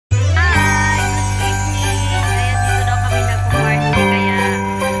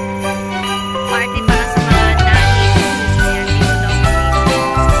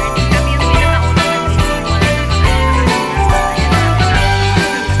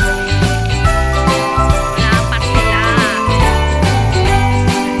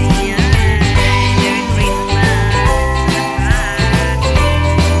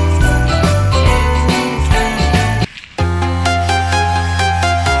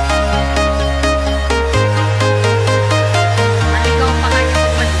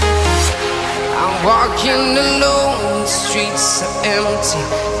so empty.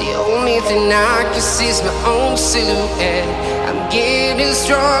 The only thing I can see is my own silhouette. I'm getting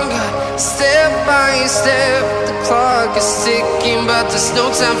stronger, step by step. The clock is ticking, but there's no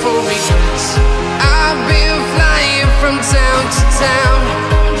time for regrets. I've been flying from town to town,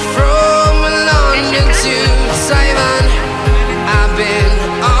 from London to Taiwan. I've been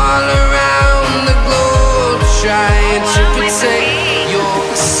all around the globe, trying to protect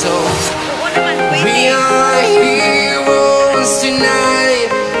your soul. We are heroes tonight.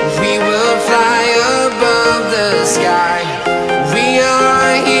 We will fly above the sky. We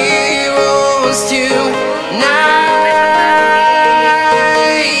are heroes tonight.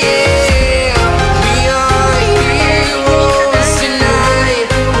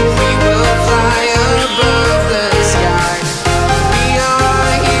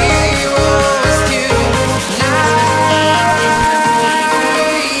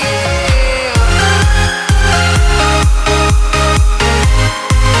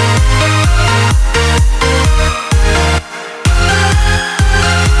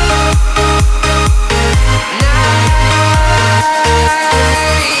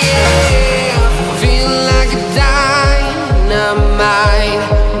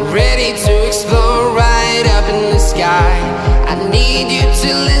 I need you to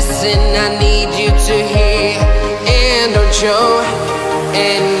listen, I need you to hear, and don't show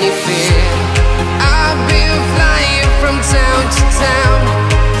any fear. I've been flying from town to town,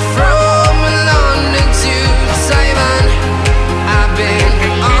 from London to Taiwan. I've been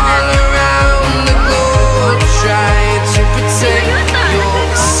all around the globe, trying to protect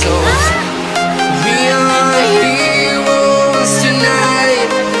your soul. We are heroes tonight.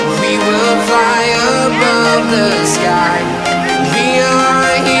 We will fly above the sky.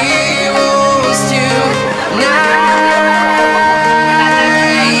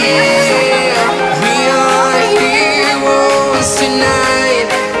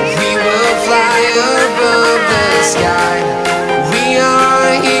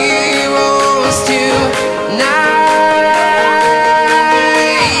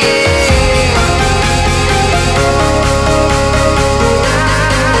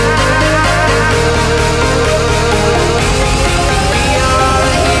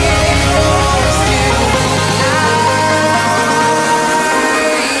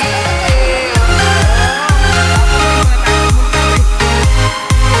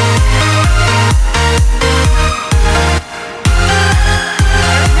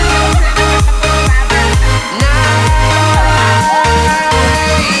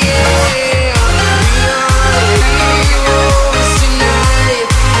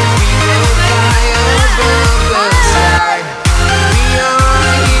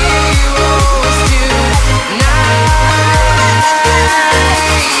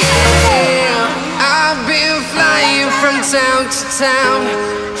 Town to town,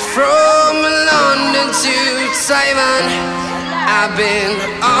 from London to Taiwan. I've been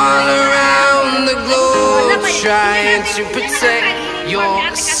all around the globe, trying to protect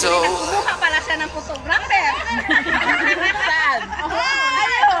your soul.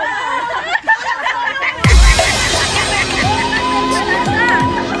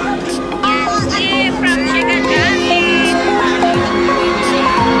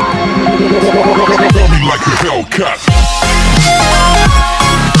 Tell me like a Hellcat.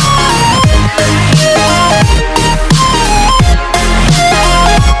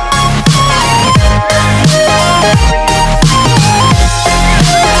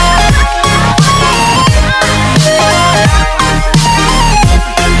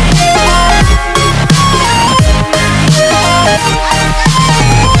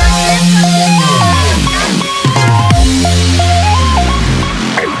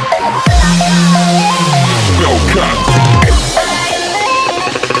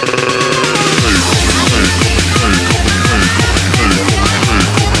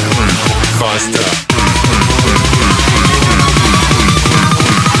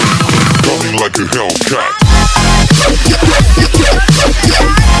 Like a Hellcat.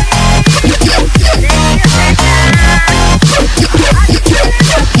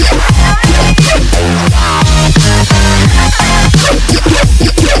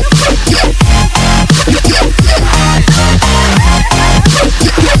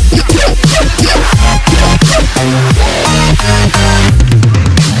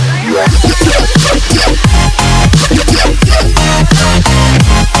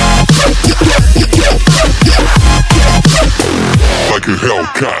 Like a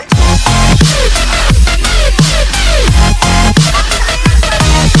Hellcat.